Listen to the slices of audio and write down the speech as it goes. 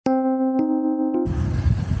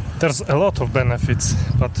There's a lot of benefits,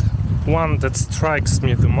 but one that strikes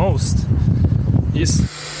me the most is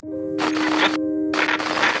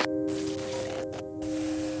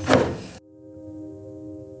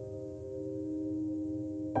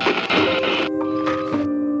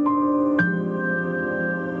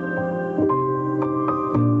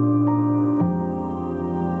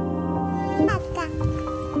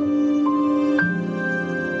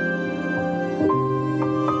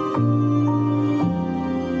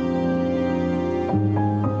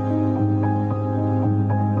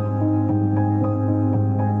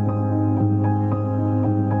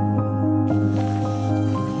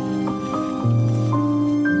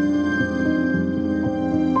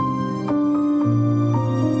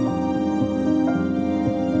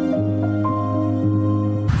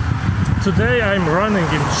today I'm running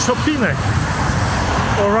in Chopinec,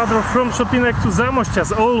 or rather from Chopinec to Zamość,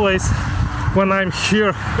 as always. When I'm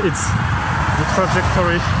here, it's the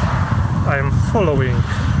trajectory I'm following.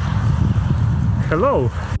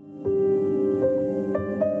 Hello!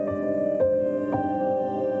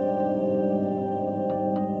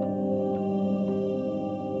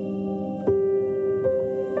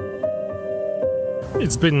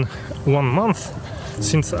 It's been 1 month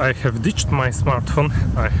since I have ditched my smartphone.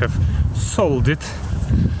 I have sold it,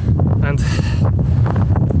 and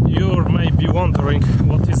you may be wondering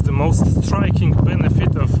what is the most striking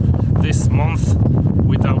benefit of this month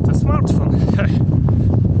without a smartphone. Hey,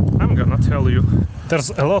 I'm gonna tell you.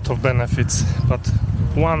 There's a lot of benefits, but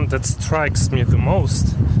one that strikes me the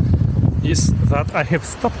most is that I have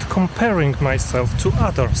stopped comparing myself to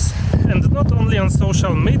others. And not only on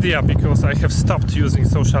social media, because I have stopped using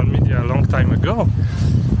social media a long time ago,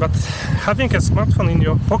 but having a smartphone in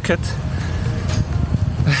your pocket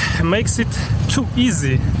makes it too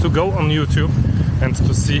easy to go on YouTube and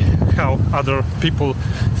to see how other people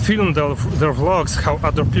film their vlogs, how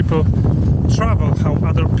other people travel, how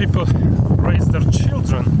other people raise their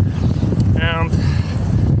children. And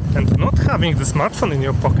not having the smartphone in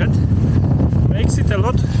your pocket makes it a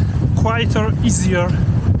lot quieter, easier,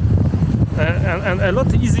 and a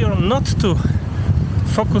lot easier not to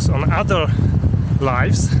focus on other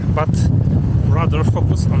lives, but rather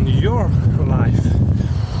focus on your life.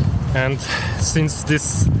 And since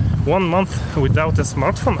this 1 month without a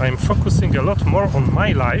smartphone, I'm focusing a lot more on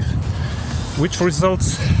my life, which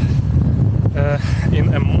results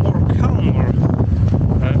in a more calmer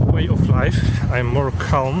way of life. I'm more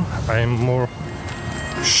calm, I'm more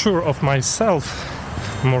sure of myself,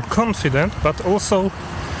 more confident, but also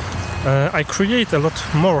I create a lot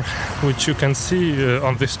more, which you can see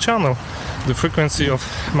on this channel. The frequency of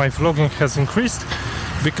my vlogging has increased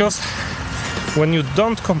because when you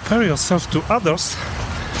don't compare yourself to others,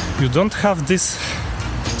 you don't have this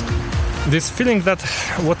feeling that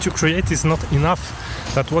what you create is not enough,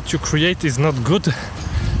 that what you create is not good,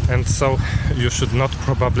 and so you should not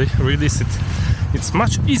probably release it. It's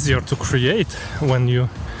much easier to create when you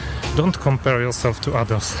don't compare yourself to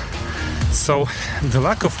others. So the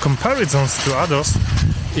lack of comparisons to others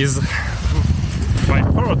is by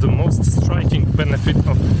far the most striking benefit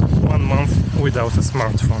of 1 month without a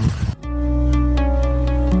smartphone.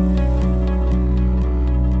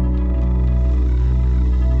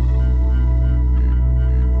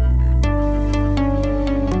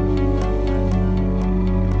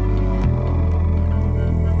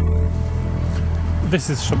 This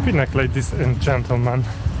is Chopinec, ladies and gentlemen.